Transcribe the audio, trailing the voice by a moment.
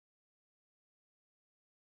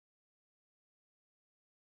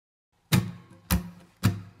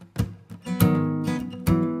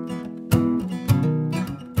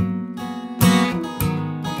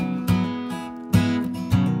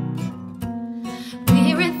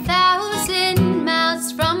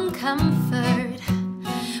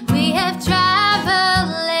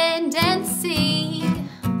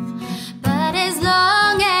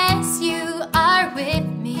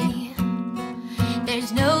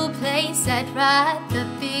no place I'd rather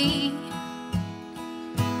be.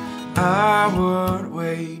 I would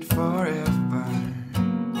wait forever,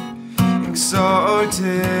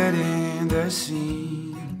 exalted in the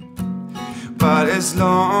scene. But as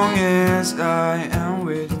long as I am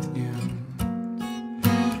with you,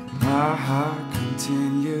 my heart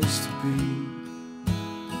continues to beat.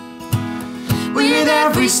 With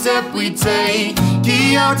every step we take,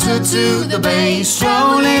 Kyoto to the bay,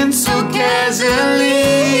 strolling so casually.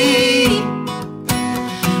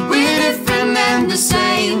 We're different and the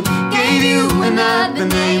same, gave you another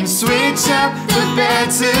name, switch up the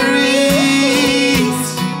batteries.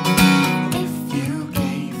 If you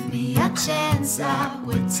gave me a chance, I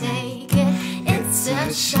would take it. It's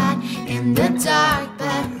a shot in the dark,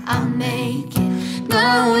 but I'll make it.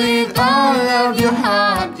 Know with all of your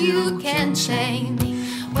heart you can chain me.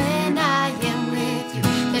 When I am with you,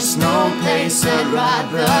 there's no place I'd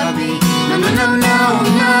rather be. No, no, no, no,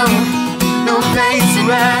 no, no place I'd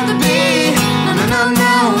rather be. No, no, no,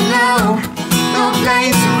 no, no, no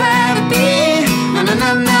place I'd rather be. No, no, no,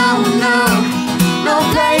 no, no, no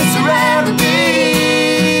place I'd rather be.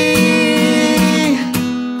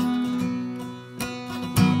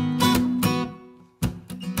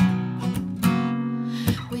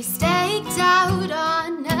 We staked out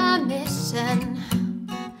on a mission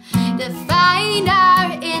to find our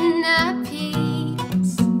inner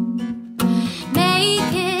peace,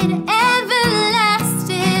 make it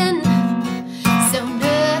everlasting, so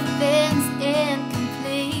nothing's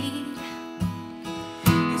incomplete.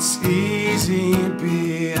 It's easy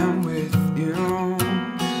being with you,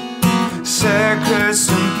 sacred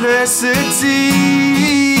simplicity.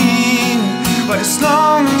 But as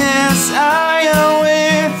long as I am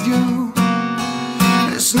with you,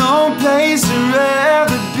 there's no place I'd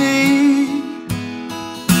rather be.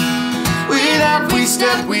 With every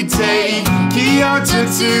step we take, Kyoto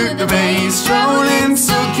to the bay, strolling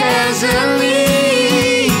so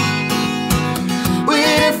casually.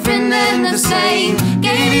 We're different and the same,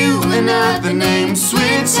 gave you another name,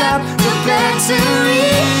 switch up the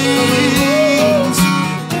batteries.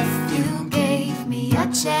 If you gave me a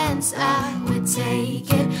chance, I would take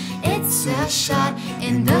it. It's a shot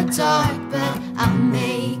in the dark, but I'll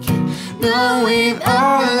make it. Know with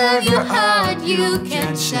all of your heart you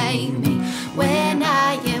can shame me. When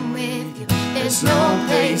I am with you, there's no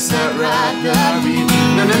place I'd rather be.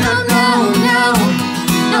 No, no, no, no, no,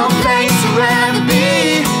 no place I'd rather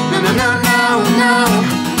be. No, no, no, no, no,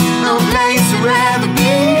 no place I'd rather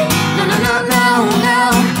be. No, no, no, no, no,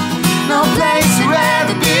 no place I'd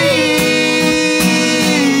rather be.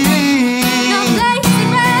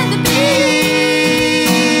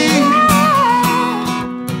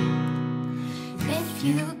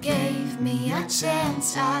 Chance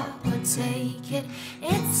I would take it.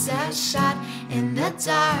 It's a shot in the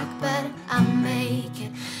dark, but I'll make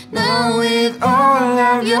it. Know with all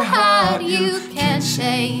of your heart you can't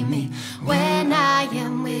shame me. When I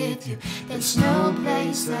am with you, there's no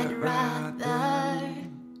place I'd rather